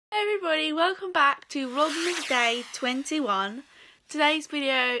everybody, welcome back to Vlogmas Day 21. Today's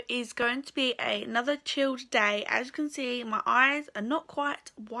video is going to be another chilled day. As you can see, my eyes are not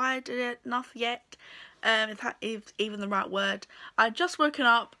quite wide enough yet, if that is even the right word. I've just woken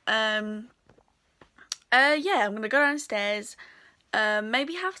up. Yeah, I'm going to go downstairs,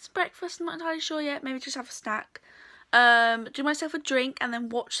 maybe have some breakfast, I'm not entirely sure yet, maybe just have a snack, do myself a drink and then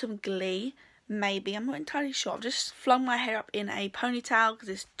watch some Glee. Maybe, I'm not entirely sure. I've just flung my hair up in a ponytail because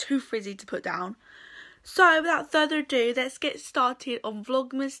it's too frizzy to put down. So without further ado, let's get started on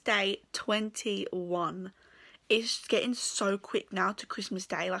Vlogmas Day 21. It's getting so quick now to Christmas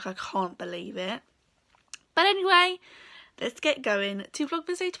Day, like I can't believe it. But anyway, let's get going to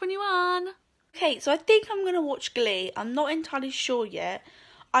Vlogmas Day 21. Okay, so I think I'm going to watch Glee. I'm not entirely sure yet.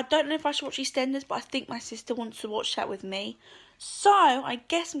 I don't know if I should watch EastEnders, but I think my sister wants to watch that with me. So, I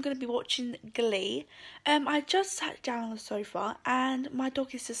guess I'm going to be watching Glee. I just sat down on the sofa and my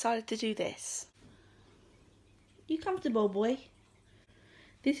dog has decided to do this. You comfortable, boy?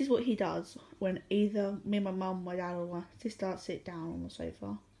 This is what he does when either me and my mum, my dad or my sister sit down on the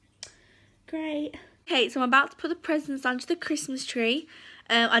sofa. Great. Okay, so I'm about to put the presents under the Christmas tree.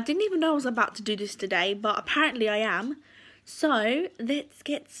 I didn't even know I was about to do this today, but apparently I am. So, let's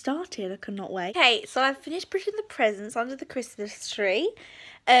get started. I cannot wait. Okay, so I've finished putting the presents under the Christmas tree.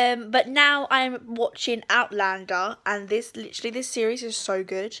 But now I'm watching Outlander, and this series is so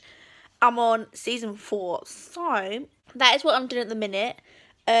good. I'm on season 4, so that is what I'm doing at the minute.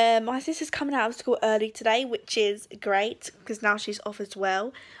 My sister's coming out of school early today, which is great because now she's off as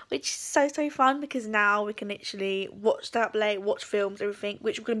well, which is so fun because now we can literally watch that late, watch films, everything,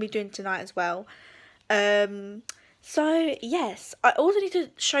 which we're going to be doing tonight as well. So yes, I also need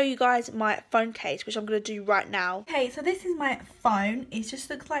to show you guys my phone case, which I'm going to do right now. Okay, so this is my phone. It just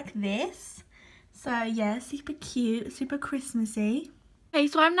looks like this. So yeah, super cute, super Christmassy. Okay,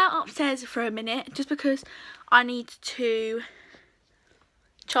 so I'm now upstairs for a minute just because I need to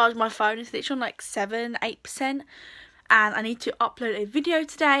charge my phone. It's literally on like 7-8%, and I need to upload a video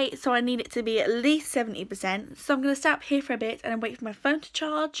today, so I need it to be at least 70%. So I'm going to stay up here for a bit and then wait for my phone to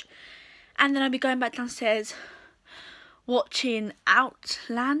charge, and then I'll be going back downstairs watching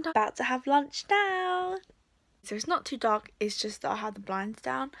Outlander. About to have lunch now. So it's not too dark, it's just that I had the blinds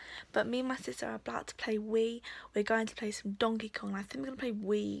down. But me and my sister are about to play Wii. We're going to play some Donkey Kong. I think we're going to play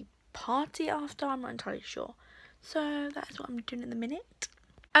Wii Party after, I'm not entirely sure. So that's what I'm doing in the minute.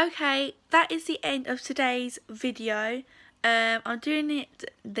 Okay, that is the end of today's video. I'm doing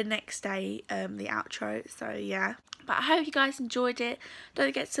it the next day, the outro, so yeah. But I hope you guys enjoyed it. Don't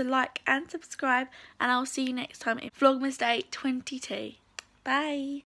forget to like and subscribe, and I'll see you next time in Vlogmas Day 22. Bye!